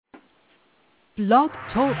Blog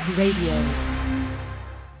Talk Radio.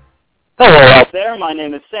 Hello out there, my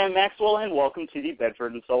name is Sam Maxwell, and welcome to the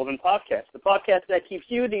Bedford Sullivan Podcast, the podcast that keeps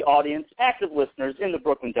you, the audience, active listeners in the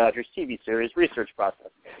Brooklyn Dodgers TV series research process.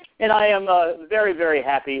 And I am very, very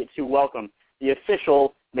happy to welcome the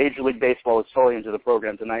official Major League Baseball historian to the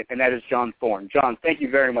program tonight, and that is John Thorn. John, thank you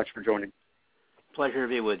very much for joining. Pleasure to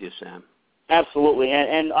be with you, Sam. Absolutely,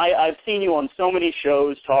 and I've seen you on so many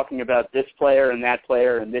shows talking about this player and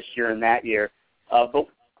this year and that year, but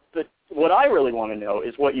what I really want to know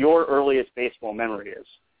is what your earliest baseball memory is.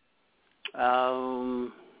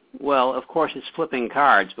 Well, of course, it's flipping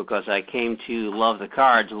cards because I came to love the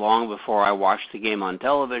cards long before I watched the game on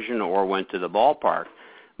television or went to the ballpark.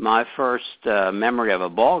 My first memory of a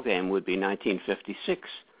ball game would be 1956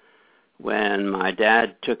 when my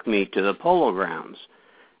dad took me to the Polo Grounds.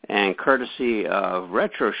 And courtesy of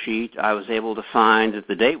Retro Sheet, I was able to find that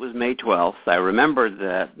the date was May 12th. I remembered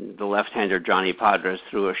that the left-hander Johnny Padres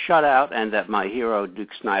threw a shutout and that my hero Duke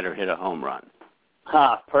Snider hit a home run.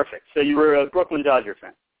 Ah, perfect. So you were a Brooklyn Dodger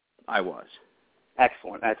fan. I was.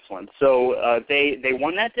 Excellent, excellent. So they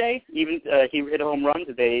won that day. Even he hit a home run.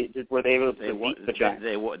 Were they able to beat the Giants?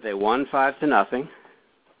 They won 5-0.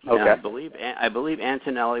 Okay. I believe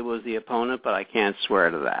Antonelli was the opponent, but I can't swear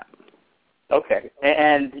to that. Okay.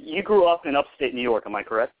 And you grew up in upstate New York, am I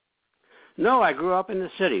correct? No, I grew up in the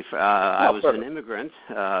city. I was perfect. an immigrant,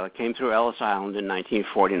 came through Ellis Island in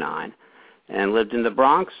 1949, and lived in the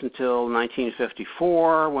Bronx until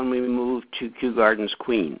 1954 when we moved to Kew Gardens,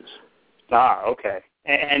 Queens. Ah, okay.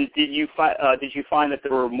 And did you find that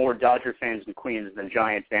there were more Dodger fans in Queens than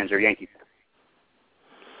Giant fans or Yankee fans?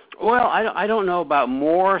 Well, I don't know about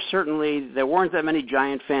more. Certainly, there weren't that many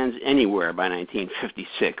Giant fans anywhere by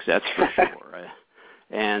 1956. That's for sure.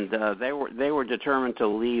 And they were determined to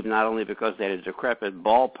leave not only because they had a decrepit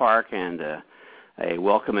ballpark and a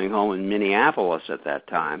welcoming home in Minneapolis at that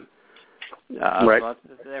time, right. But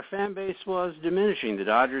their fan base was diminishing. The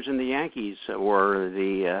Dodgers and the Yankees were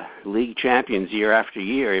the league champions year after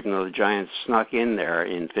year, even though the Giants snuck in there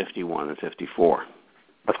in 51 and 54.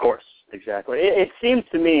 Of course. Exactly. It seems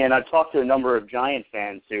to me, and I've talked to a number of Giant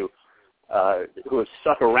fans who have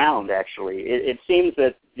stuck around. Actually, it seems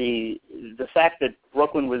that the fact that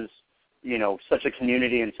Brooklyn was, such a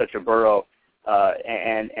community and such a borough,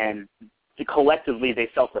 and collectively they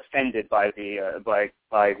felt offended by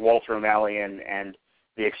by Walter O'Malley and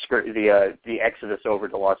the exodus over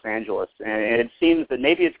to Los Angeles. And it seems that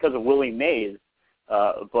maybe it's because of Willie Mays,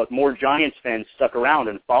 but more Giants fans stuck around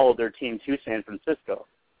and followed their team to San Francisco.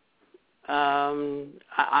 I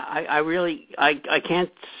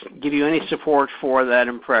can't give you any support for that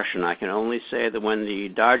impression. I can only say that when the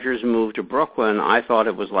Dodgers moved to Brooklyn, I thought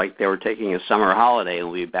it was like they were taking a summer holiday and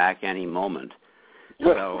we'll be back any moment.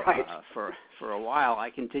 So right. For a while,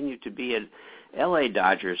 I continued to be an L.A.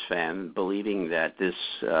 Dodgers fan, believing that this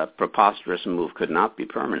preposterous move could not be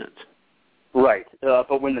permanent. Right.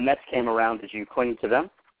 But when the Mets came around, did you cling to them?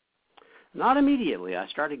 Not immediately. I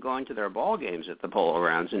started going to their ball games at the Polo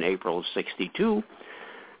Grounds in April of '62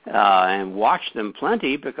 and watched them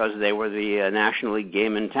plenty because they were the National League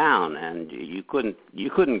game in town, and you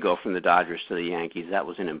couldn't go from the Dodgers to the Yankees. That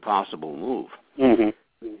was an impossible move.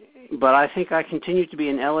 Mm-hmm. But I think I continued to be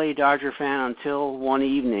an L.A. Dodger fan until one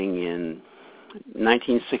evening in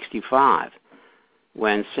 1965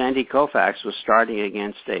 when Sandy Koufax was starting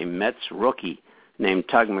against a Mets rookie named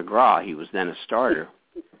Tug McGraw. He was then a starter.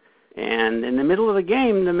 And in the middle of the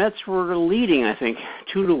game, the Mets were leading, I think,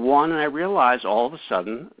 2-1, and I realized all of a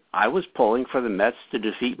sudden I was pulling for the Mets to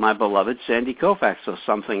defeat my beloved Sandy Koufax, so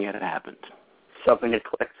something had happened. Something had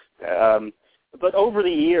clicked. But over the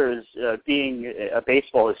years, being a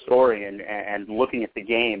baseball historian and looking at the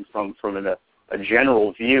game from a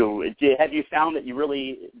general view, have you found that you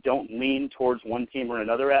really don't lean towards one team or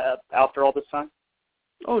another after all this time?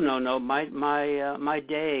 Oh, no. My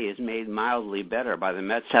day is made mildly better by the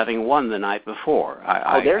Mets having won the night before.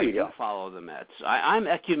 I do follow the Mets. I'm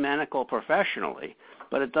ecumenical professionally,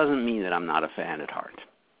 but it doesn't mean that I'm not a fan at heart.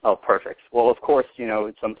 Oh, perfect. Well, of course,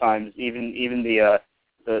 sometimes even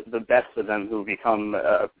the best of them who become,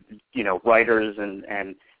 writers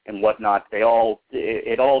and whatnot,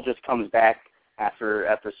 it all just comes back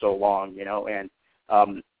after so long, and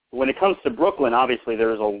when it comes to Brooklyn, obviously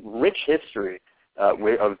there's a rich history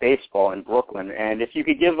of baseball in Brooklyn. And if you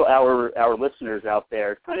could give our listeners out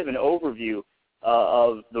there kind of an overview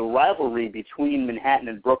of the rivalry between Manhattan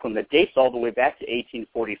and Brooklyn that dates all the way back to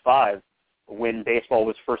 1845 when baseball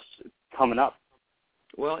was first coming up.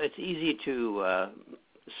 Well, it's easy to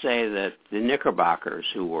say that the Knickerbockers,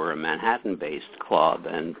 who were a Manhattan-based club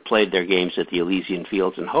and played their games at the Elysian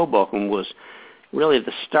Fields in Hoboken, was really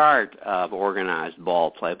the start of organized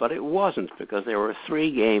ball play, but it wasn't, because there were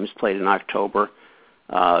 3 games played in October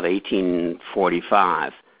of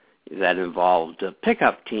 1845 that involved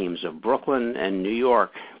pickup teams of Brooklyn and New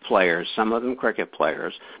York players, some of them cricket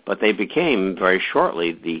players, but they became very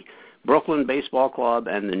shortly the Brooklyn Baseball Club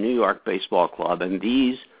and the New York Baseball Club, and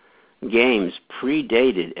these games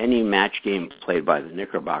predated any match game played by the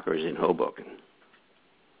Knickerbockers in Hoboken.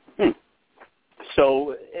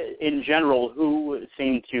 So, in general, where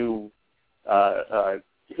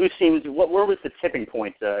was the tipping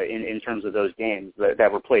point in terms of those games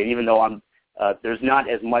that were played? Even though there's not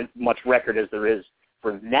as much record as there is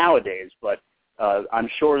for nowadays, but I'm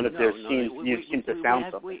sure that you seem to found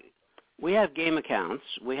something. We have game accounts,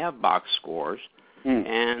 we have box scores,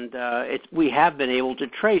 and we have been able to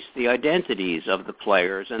trace the identities of the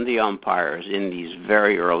players and the umpires in these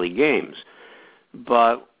very early games.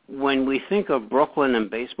 But when we think of Brooklyn and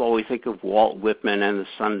baseball, we think of Walt Whitman and the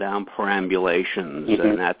Sundown Perambulations,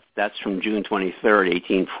 and that's from June 23rd,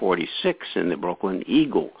 1846 in the Brooklyn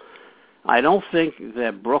Eagle. I don't think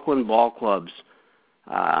that Brooklyn ball clubs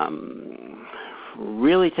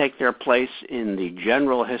really take their place in the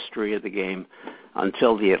general history of the game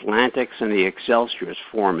until the Atlantics and the Excelsiors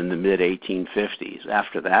form in the mid-1850s.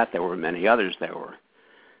 After that, there were many others. There were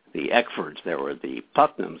the Eckfords, there were the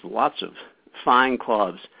Putnams, lots of fine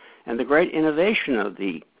clubs. And the great innovation of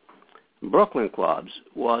the Brooklyn clubs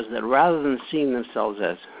was that rather than seeing themselves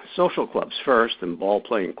as social clubs first and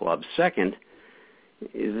ball-playing clubs second,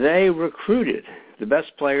 they recruited the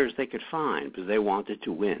best players they could find because they wanted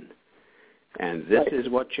to win. And this is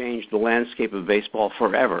what changed the landscape of baseball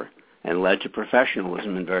forever and led to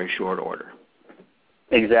professionalism in very short order.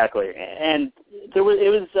 Exactly. And it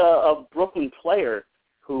was a Brooklyn player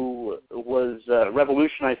who was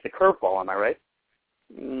revolutionized the curveball, am I right?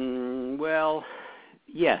 Well,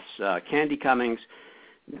 yes. Candy Cummings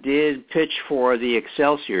did pitch for the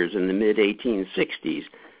Excelsiors in the mid-1860s,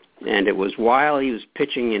 and it was while he was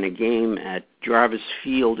pitching in a game at Jarvis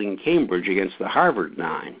Field in Cambridge against the Harvard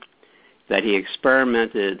Nine that he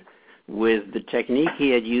experimented with the technique he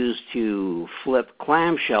had used to flip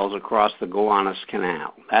clamshells across the Gowanus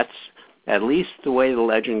Canal. That's at least the way the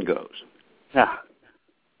legend goes. Yeah,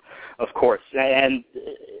 of course. And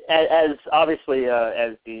as obviously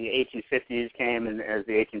as the 1850s came and as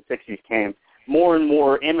the 1860s came, more and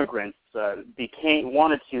more immigrants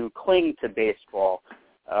wanted to cling to baseball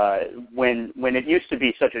when it used to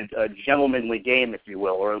be such a gentlemanly game, if you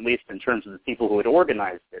will, or at least in terms of the people who had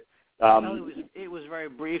organized it. It was very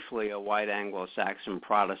briefly a white Anglo-Saxon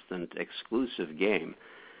Protestant exclusive game,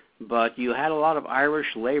 but you had a lot of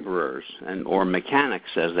Irish laborers or mechanics,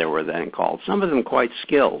 as they were then called, some of them quite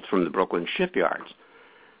skilled from the Brooklyn shipyards,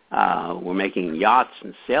 were making yachts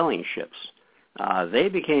and sailing ships. They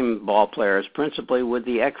became ball players principally with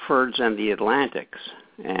the Eckfords and the Atlantics.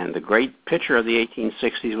 And the great pitcher of the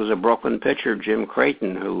 1860s was a Brooklyn pitcher, Jim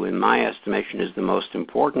Creighton, who, in my estimation, is the most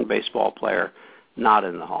important baseball player not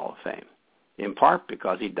in the Hall of Fame, in part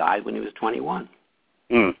because he died when he was 21.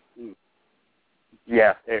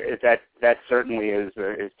 Yeah, that certainly is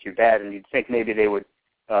too bad, and you'd think maybe they would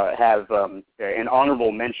have an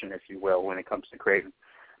honorable mention, if you will, when it comes to Creighton.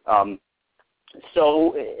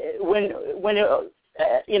 So when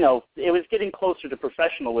it was getting closer to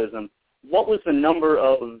professionalism, what was the number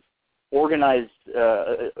of organized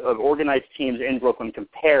teams in Brooklyn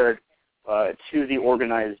compared to the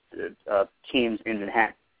organized teams in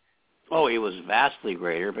Manhattan? Oh, it was vastly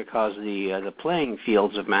greater because the playing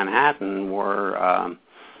fields of Manhattan were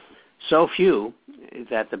so few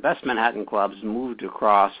that the best Manhattan clubs moved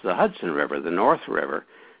across the Hudson River, the North River,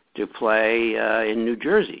 to play in New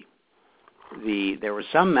Jersey. There were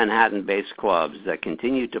some Manhattan-based clubs that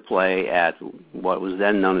continued to play at what was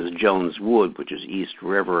then known as Jones Wood, which is East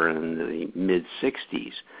River in the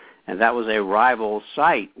mid-'60s. And that was a rival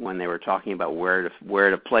site when they were talking about where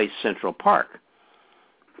to place Central Park.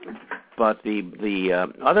 But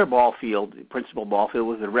the other ball field, the principal ball field,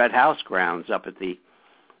 was the Red House grounds up at the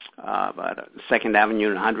 2nd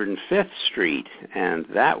Avenue and 105th Street, and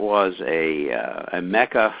that was a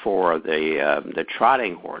mecca for the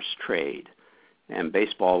trotting horse trade. And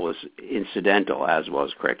baseball was incidental, as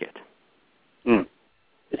was cricket.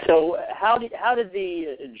 So how did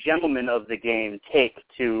the gentlemen of the game take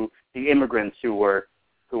to the immigrants who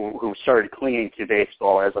started clinging to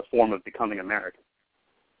baseball as a form of becoming American?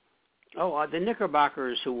 The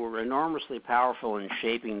Knickerbockers, who were enormously powerful in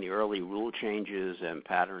shaping the early rule changes and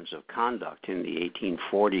patterns of conduct in the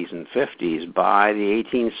 1840s and 50s, by the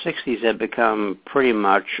 1860s had become pretty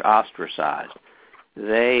much ostracized.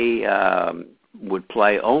 They would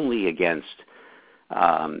play only against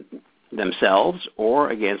themselves or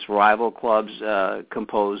against rival clubs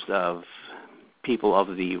composed of people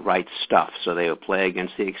of the right stuff. So they would play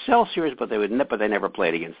against the Excelsiors, but they never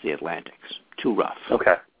played against the Atlantics. Too rough.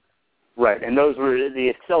 Okay. Right, and those were the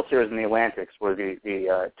Excelsiors and the Atlantics were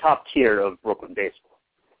the top tier of Brooklyn baseball.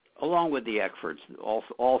 Along with the Eckfords,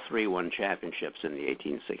 all three won championships in the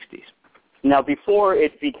 1860s. Now, before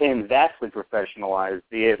it became vastly professionalized,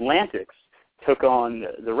 the Atlantics took on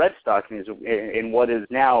the Red Stockings in what is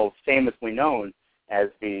now famously known as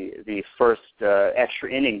the first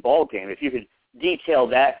extra inning ball game. If you could detail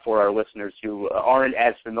that for our listeners who aren't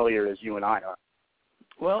as familiar as you and I are.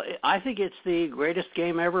 Well, I think it's the greatest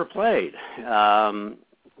game ever played.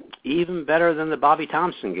 Even better than the Bobby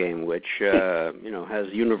Thompson game, which has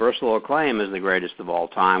universal acclaim as the greatest of all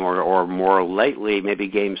time, or more lately, maybe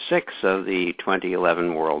Game 6 of the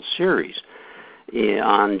 2011 World Series.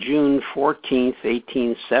 On June 14th,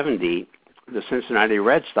 1870, the Cincinnati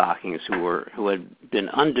Red Stockings, who had been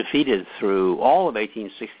undefeated through all of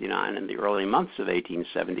 1869 and the early months of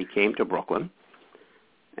 1870, came to Brooklyn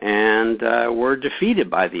and were defeated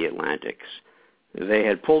by the Atlantics. They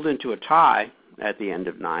had pulled into a tie at the end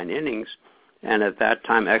of 9 innings, and at that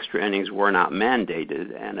time extra innings were not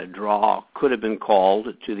mandated, and a draw could have been called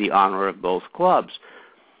to the honor of both clubs.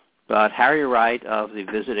 But Harry Wright of the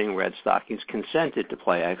visiting Red Stockings consented to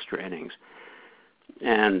play extra innings.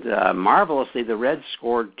 And marvelously, the Reds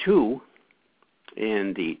scored 2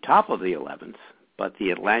 in the top of the 11th, but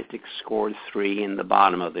the Atlantics scored 3 in the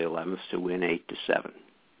bottom of the 11th to win 8-7.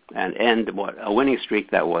 And end what a winning streak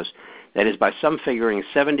that was. That is, by some figuring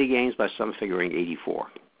 70 games, by some figuring 84.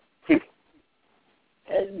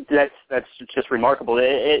 That's just remarkable.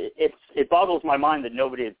 It boggles my mind that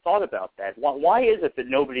nobody had thought about that. Why is it that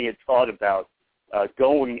nobody had thought about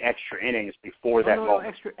going extra innings before that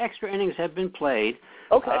moment? Extra innings have been played.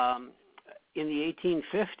 Okay. In the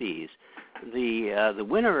 1850s, the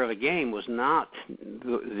winner of a game was not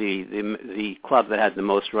the club that had the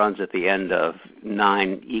most runs at the end of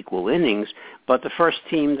 9 equal innings, but the first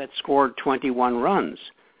team that scored 21 runs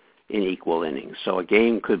in equal innings. So a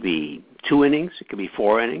game could be 2 innings, it could be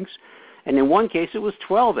 4 innings, and in one case it was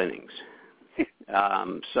 12 innings.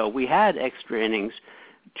 So we had extra innings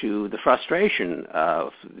to the frustration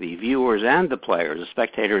of the viewers and the players, the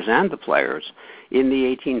spectators and the players in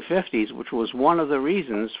the 1850s, which was one of the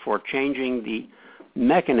reasons for changing the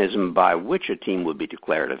mechanism by which a team would be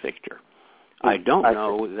declared a victor. I don't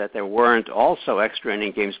know that there weren't also extra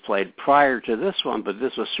inning games played prior to this one, but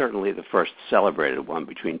this was certainly the first celebrated one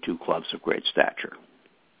between 2 clubs of great stature.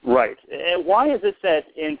 Right. Why is it that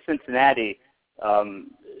in Cincinnati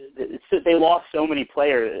they lost so many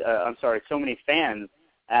so many fans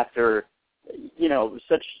after,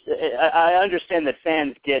 such? I understand that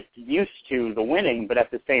fans get used to the winning, but at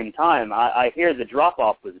the same time, I hear the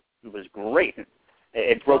drop-off was great.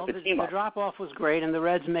 It broke the team up. The drop-off was great, and the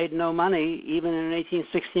Reds made no money even in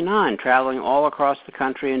 1869, traveling all across the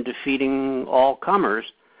country and defeating all comers.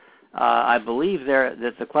 I believe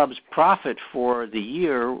that the club's profit for the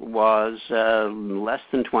year was less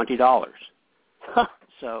than $20.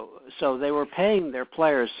 So they were paying their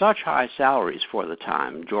players such high salaries for the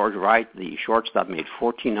time. George Wright, the shortstop, made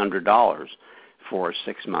 $1,400 for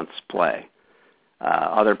 6 months' play.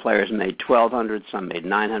 Other players made $1,200, some made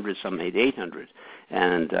 $900, some made $800.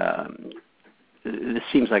 And this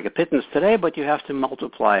seems like a pittance today, but you have to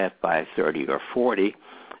multiply it by 30 or 40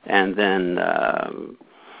 and then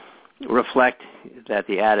reflect that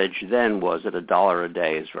the adage then was that $1 a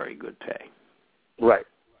day is very good pay. Right,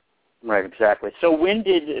 exactly. So when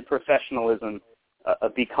did professionalism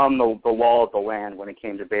become the law of the land when it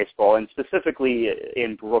came to baseball, and specifically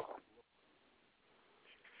in Brooklyn?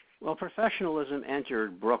 Well, professionalism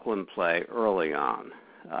entered Brooklyn play early on.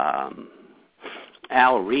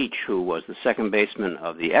 Al Reach, who was the second baseman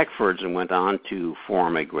of the Eckfords and went on to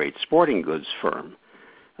form a great sporting goods firm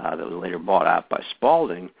that was later bought out by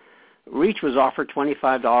Spalding, Reach was offered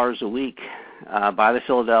 $25 a week by the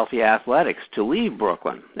Philadelphia Athletics to leave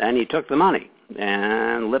Brooklyn, and he took the money.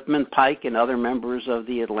 And Lipman Pike and other members of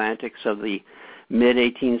the Atlantics of the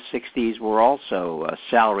mid-1860s were also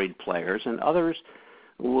salaried players, and others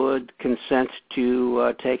would consent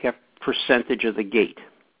to take a percentage of the gate.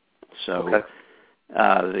 So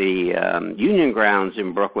the Union grounds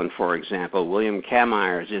in Brooklyn, for example, William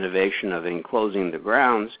Kameyer's innovation of enclosing the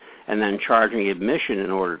grounds and then charging admission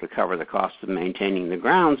in order to cover the cost of maintaining the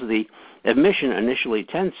grounds, the admission, initially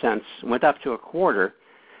 10 cents, went up to a quarter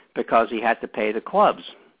because he had to pay the clubs.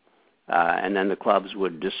 And then the clubs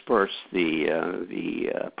would disperse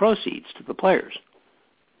the proceeds to the players.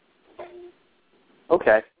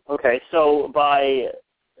 Okay. So by,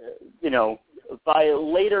 by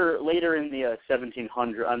later in the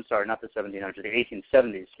 1700s, I'm sorry, not the 1700s, the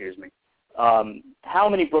 1870s, excuse me. How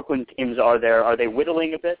many Brooklyn teams are there? Are they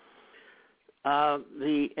whittling a bit?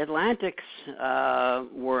 The Atlantics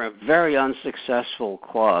were a very unsuccessful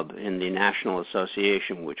club in the National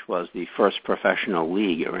Association, which was the first professional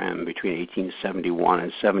league around between 1871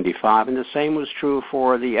 and 75, and the same was true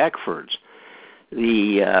for the Eckfords.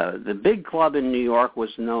 The big club in New York was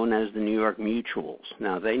known as the New York Mutuals.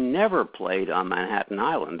 Now, they never played on Manhattan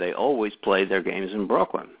Island. They always played their games in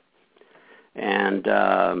Brooklyn. And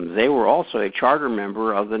they were also a charter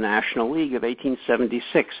member of the National League of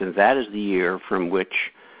 1876, and that is the year from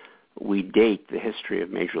which we date the history of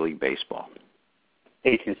Major League Baseball.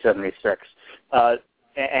 1876.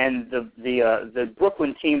 And the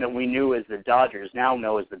Brooklyn team that we knew as the Dodgers, now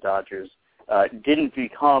know as the Dodgers, didn't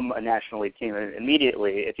become a National League team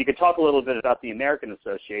immediately. If you could talk a little bit about the American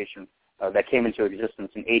Association that came into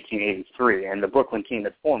existence in 1883 and the Brooklyn team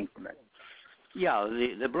that formed from it. Yeah,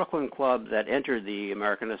 the Brooklyn club that entered the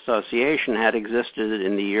American Association had existed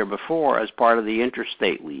in the year before as part of the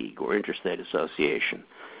Interstate League or Interstate Association.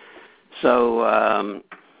 So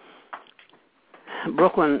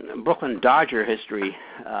Brooklyn Dodger history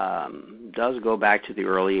does go back to the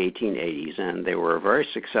early 1880s, and they were a very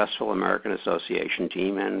successful American Association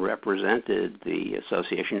team and represented the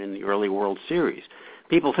association in the early World Series.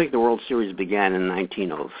 People think the World Series began in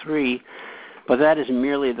 1903, but that is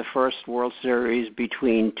merely the first World Series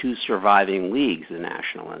between two surviving leagues, the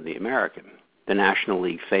National and the American. The National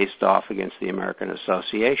League faced off against the American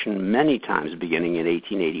Association many times beginning in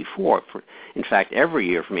 1884. In fact, every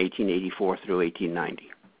year from 1884 through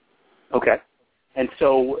 1890. Okay. And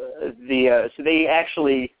so so they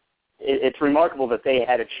actually, it's remarkable that they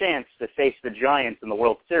had a chance to face the Giants in the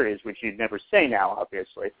World Series, which you'd never say now,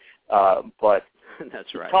 obviously. But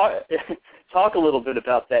that's right. Talk a little bit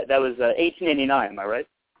about that. That was 1889, am I right?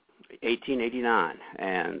 1889.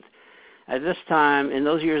 And at this time, in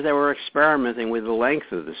those years, they were experimenting with the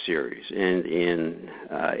length of the series. And in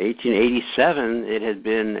 1887, it had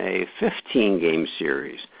been a 15-game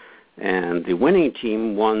series. And the winning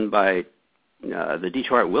team won by, the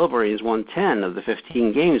Detroit Wolverines won 10 of the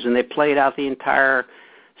 15 games, and they played out the entire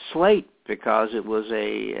slate because it was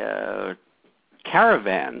a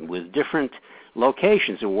caravan with different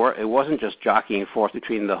locations. It wasn't just jockeying forth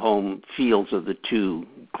between the home fields of the two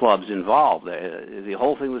clubs involved. The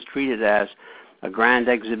whole thing was treated as a grand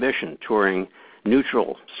exhibition touring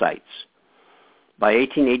neutral sites. By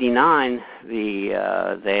 1889,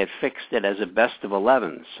 they had fixed it as a best of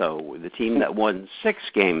 11, so the team that won 6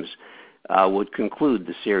 games would conclude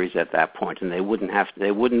the series at that point, and they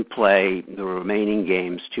wouldn't play the remaining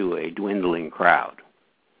games to a dwindling crowd.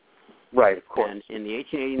 Right, of course. And in the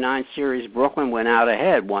 1889 series, Brooklyn went out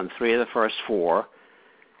ahead, won 3 of the first 4,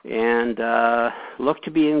 and looked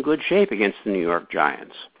to be in good shape against the New York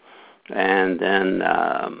Giants. And then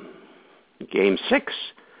Game 6,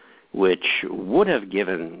 which would have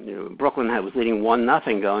given, Brooklyn was leading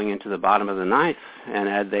 1-0 going into the bottom of the 9th, and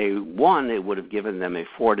had they won, it would have given them a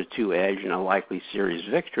 4-2 edge and a likely series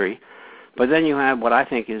victory. But then you have what I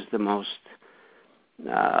think is the most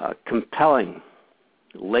compelling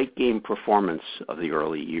late-game performance of the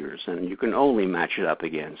early years, and you can only match it up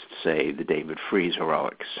against, say, the David Freese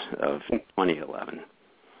heroics of 2011.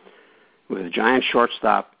 With the Giants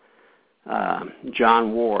shortstop,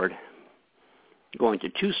 John Ward, going to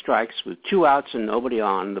 2 strikes with 2 outs and nobody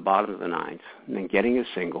on in the bottom of the 9th, and then getting a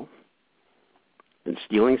single, then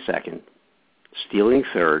stealing second, stealing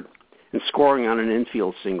third, and scoring on an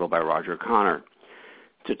infield single by Roger Connor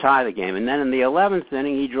to tie the game. And then in the 11th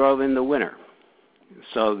inning, he drove in the winner.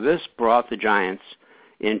 So this brought the Giants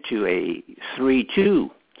into a 3-2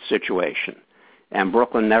 situation, and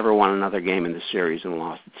Brooklyn never won another game in the series and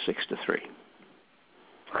lost it 6-3.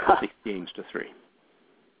 6 games to 3.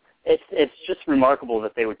 It's just remarkable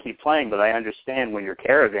that they would keep playing, but I understand when you're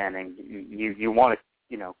caravanning, you want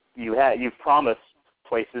to, you've promised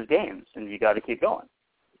places games, and you got to keep going.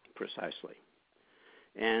 Precisely.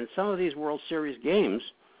 And some of these World Series games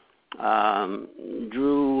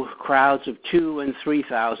drew crowds of 2,000 and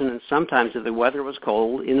 3,000, and sometimes, if the weather was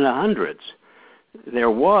cold, in the hundreds.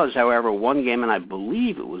 There was, however, one game, and I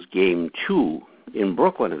believe it was Game 2 in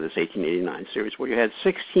Brooklyn of this 1889 series, where you had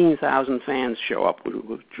 16,000 fans show up,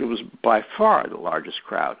 which was by far the largest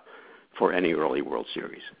crowd for any early World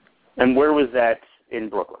Series. And where was that in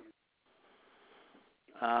Brooklyn?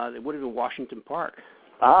 It would have been Washington Park.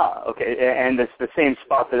 Ah, okay. And it's the same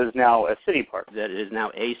spot that is now a city park. That is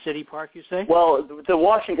now a city park, you say? Well, the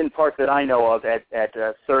Washington Park that I know of at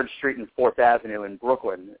 3rd Street and 4th Avenue in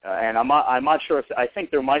Brooklyn, and I'm not sure if, I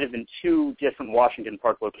think there might have been 2 different Washington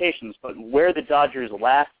Park locations, but where the Dodgers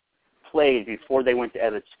last played before they went to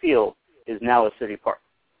Ebbets Field is now a city park.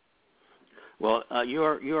 Well,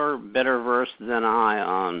 you're better versed than I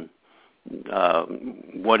on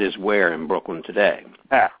what is where in Brooklyn today.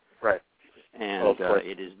 Ah, right. And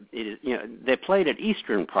it is they played at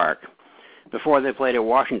Eastern Park before they played at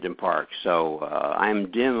Washington Park, so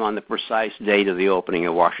I'm dim on the precise date of the opening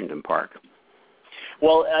of Washington Park.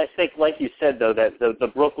 Well, I think, like you said, though, that the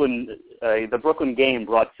Brooklyn game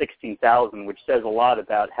brought 16,000, which says a lot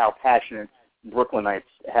about how passionate Brooklynites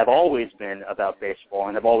have always been about baseball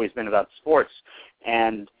and have always been about sports.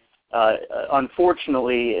 And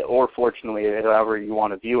unfortunately, or fortunately, however you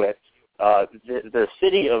want to view it, the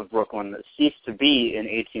city of Brooklyn ceased to be in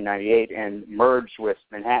 1898 and merged with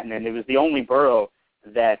Manhattan, and it was the only borough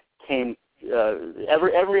that came.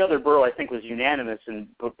 Every other borough, I think, was unanimous, and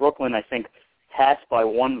Brooklyn, I think, passed by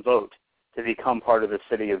 1 vote to become part of the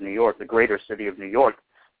city of New York, the greater city of New York.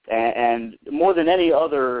 And more than any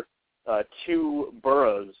other 2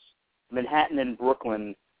 boroughs, Manhattan and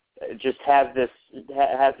Brooklyn just have this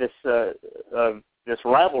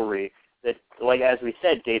rivalry that, like as we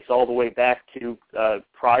said, dates all the way back to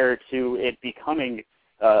prior to it becoming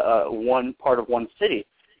one part of one city.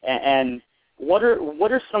 And what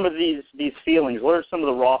are some of these feelings? What are some of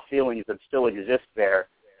the raw feelings that still exist there?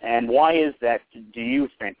 And why is that, do you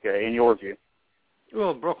think, in your view?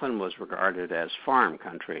 Well, Brooklyn was regarded as farm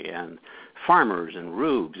country and farmers and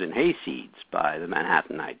rubes and hayseeds by the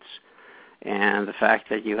Manhattanites. And the fact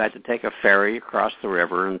that you had to take a ferry across the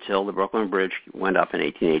river until the Brooklyn Bridge went up in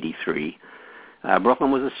 1883. Brooklyn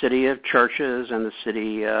was a city of churches and the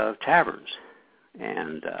city of taverns.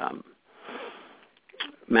 And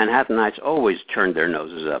Manhattanites always turned their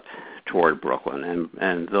noses up toward Brooklyn.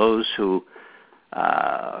 And those who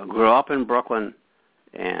grew up in Brooklyn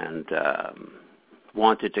and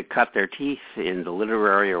wanted to cut their teeth in the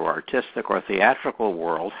literary or artistic or theatrical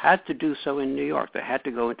world had to do so in New York. They had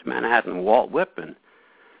to go into Manhattan. Walt Whitman,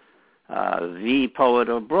 the poet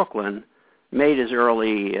of Brooklyn, made his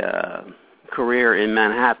early career in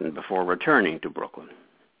Manhattan before returning to Brooklyn.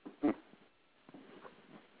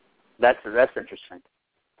 That's interesting.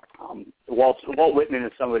 Walt Whitman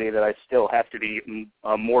is somebody that I still have to be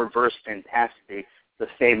more versed in past the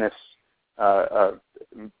famous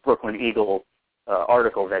Brooklyn Eagle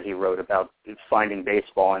article that he wrote about finding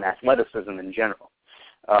baseball and athleticism in general.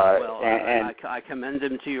 I commend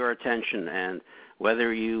him to your attention, and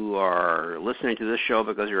whether you are listening to this show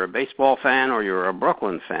because you're a baseball fan or you're a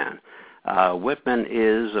Brooklyn fan, Whitman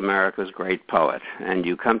is America's great poet, and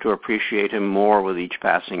you come to appreciate him more with each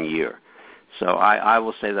passing year. So I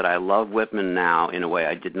will say that I love Whitman now in a way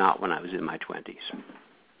I did not when I was in my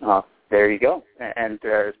 20s. There you go. And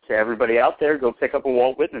to everybody out there, go pick up a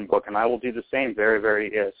Walt Whitman book, and I will do the same very,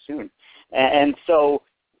 very soon. And so,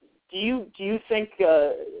 do you think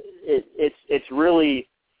it's really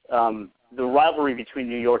the rivalry between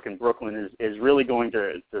New York and Brooklyn is really going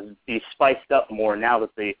to be spiced up more now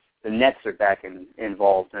that the Nets are back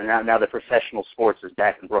involved, and now that professional sports is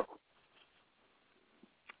back in Brooklyn?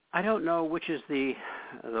 I don't know which is the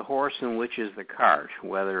horse and which is the cart.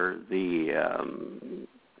 Whether the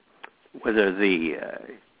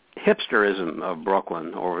hipsterism of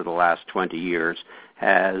Brooklyn over the last 20 years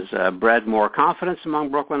has bred more confidence among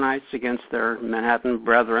Brooklynites against their Manhattan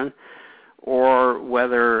brethren, or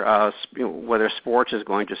whether sports is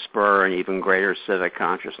going to spur an even greater civic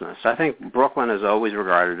consciousness. I think Brooklyn has always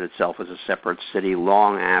regarded itself as a separate city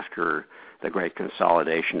long after the great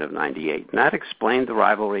consolidation of 98. And that explained the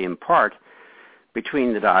rivalry in part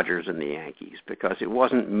between the Dodgers and the Yankees, because it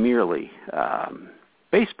wasn't merely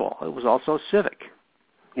baseball. It was also civic.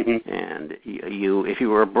 Mm-hmm. And if you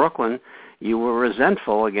were Brooklyn, you were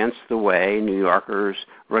resentful against the way New Yorkers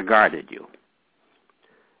regarded you.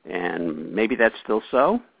 And maybe that's still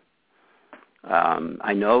so.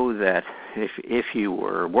 I know that if you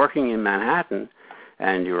were working in Manhattan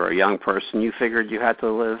and you were a young person, you figured you had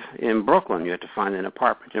to live in Brooklyn. You had to find an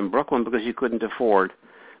apartment in Brooklyn because you couldn't afford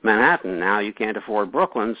Manhattan. Now you can't afford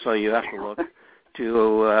Brooklyn, so you have to look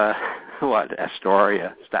to,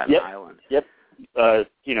 Astoria, Staten Island. Yep. As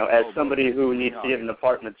somebody who needs to get an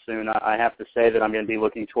apartment soon, I have to say that I'm going to be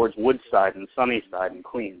looking towards Woodside and Sunnyside and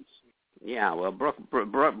Queens. Yeah, well,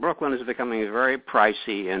 Brooklyn is becoming very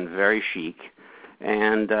pricey and very chic.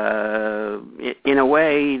 And in a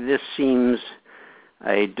way, this seems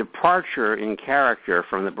a departure in character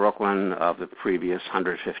from the Brooklyn of the previous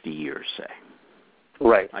 150 years, say.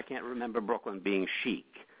 Right. I can't remember Brooklyn being chic.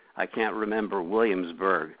 I can't remember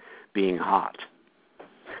Williamsburg being hot.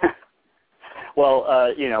 Well,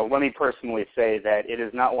 let me personally say that it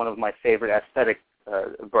is not one of my favorite aesthetic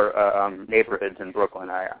neighborhoods in Brooklyn.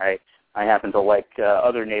 I happen to like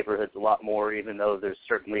other neighborhoods a lot more, even though there's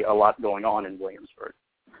certainly a lot going on in Williamsburg.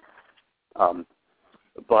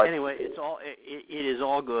 But anyway, it is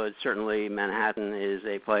all good. Certainly, Manhattan is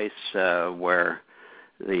a place where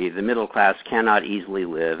the middle class cannot easily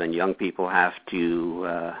live, and young people have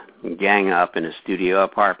to gang up in a studio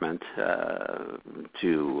apartment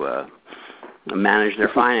to manage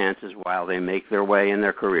their finances while they make their way in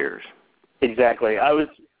their careers. Exactly. I was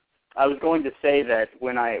going to say that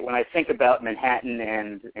when I think about Manhattan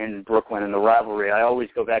and Brooklyn and the rivalry, I always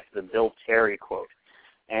go back to the Bill Terry quote.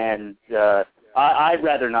 And I'd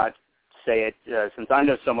rather not say it since I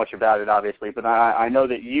know so much about it, obviously, but I know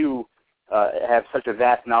that you have such a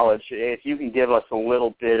vast knowledge. If you can give us a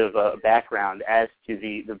little bit of a background as to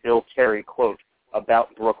the Bill Terry quote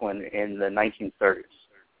about Brooklyn in the 1930s.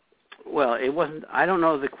 Well, it wasn't. I don't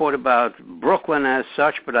know the quote about Brooklyn as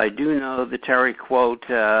such, but I do know the Terry quote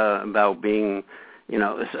about being,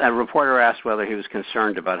 a reporter asked whether he was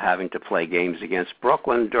concerned about having to play games against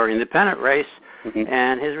Brooklyn during the pennant race,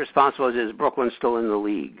 and his response was, "Is Brooklyn still in the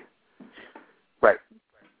league?" Right.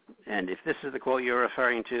 And if this is the quote you're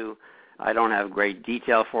referring to, I don't have great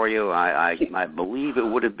detail for you. I believe it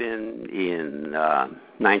would have been in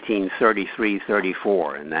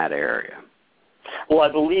 1933-34 in that area. Well, I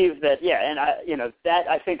believe that, and that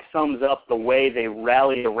I think sums up the way they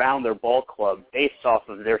rallied around their ball club based off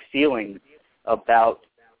of their feelings about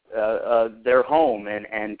their home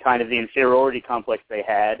and kind of the inferiority complex they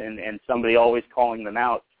had, and somebody always calling them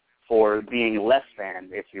out for being less than,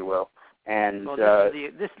 if you will. And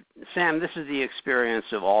Sam, this is the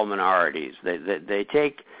experience of all minorities. They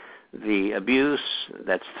take the abuse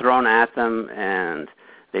that's thrown at them and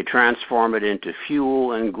they transform it into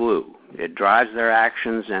fuel and glue. It drives their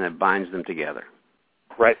actions and it binds them together.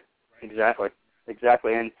 Right. Exactly.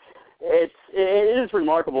 And it is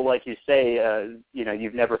remarkable, like you say.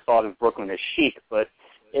 You've never thought of Brooklyn as chic, but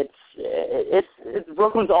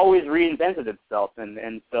Brooklyn's always reinvented itself,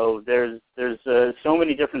 and so there's so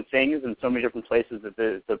many different things and so many different places that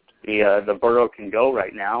the borough can go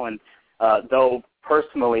right now. And though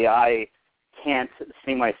personally I can't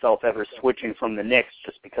see myself ever switching from the Knicks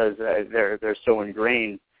just because they're so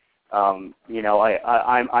ingrained. I'm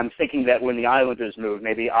thinking that when the Islanders move,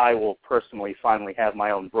 maybe I will personally finally have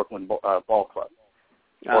my own Brooklyn ball club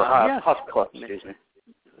or Huff club. Excuse me.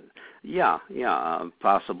 Yeah,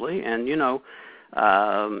 possibly. And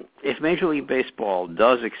if Major League Baseball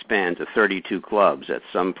does expand to 32 clubs at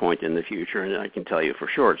some point in the future, and I can tell you for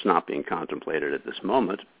sure it's not being contemplated at this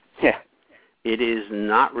moment. Yeah. It is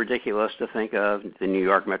not ridiculous to think of the New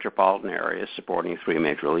York metropolitan area supporting 3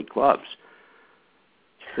 major league clubs.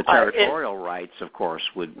 The territorial rights, of course,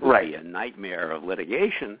 would be a nightmare of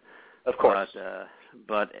litigation. Of course.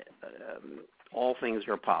 But all things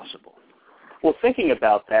are possible. Well, thinking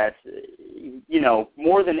about that,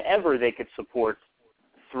 more than ever they could support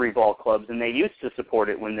 3 ball clubs, and they used to support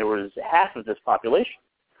it when there was half of this population.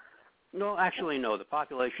 No, actually, no. The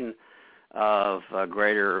population of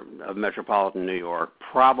metropolitan New York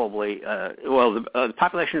probably, the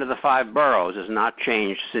population of the 5 boroughs has not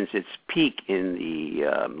changed since its peak in the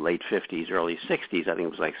late 50s, early 60s. I think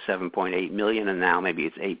it was like 7.8 million, and now maybe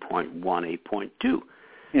it's 8.1, 8.2.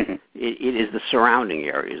 Mm-hmm. It is the surrounding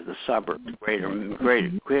areas, the suburbs,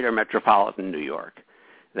 greater metropolitan New York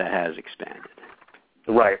that has expanded.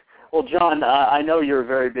 Right. Well, John, I know you're a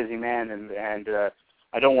very busy man, and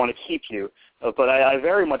I don't want to keep you, but I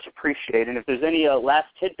very much appreciate it. And if there's any last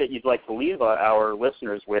tidbit you'd like to leave our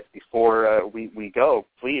listeners with before we go,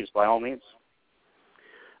 please, by all means.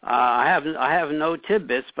 I have no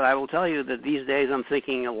tidbits, but I will tell you that these days I'm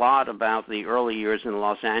thinking a lot about the early years in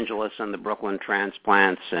Los Angeles and the Brooklyn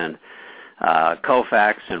transplants and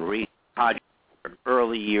Koufax and Reed Hodges,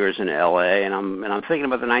 early years in L.A. And I'm thinking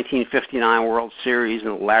about the 1959 World Series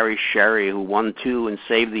and Larry Sherry, who won 2 and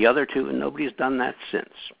saved the other 2, and nobody's done that since.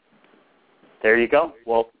 There you go.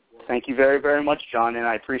 Well, thank you very, very much, John, and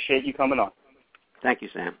I appreciate you coming on. Thank you,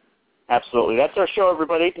 Sam. Absolutely. That's our show,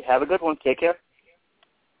 everybody. Have a good one. Take care.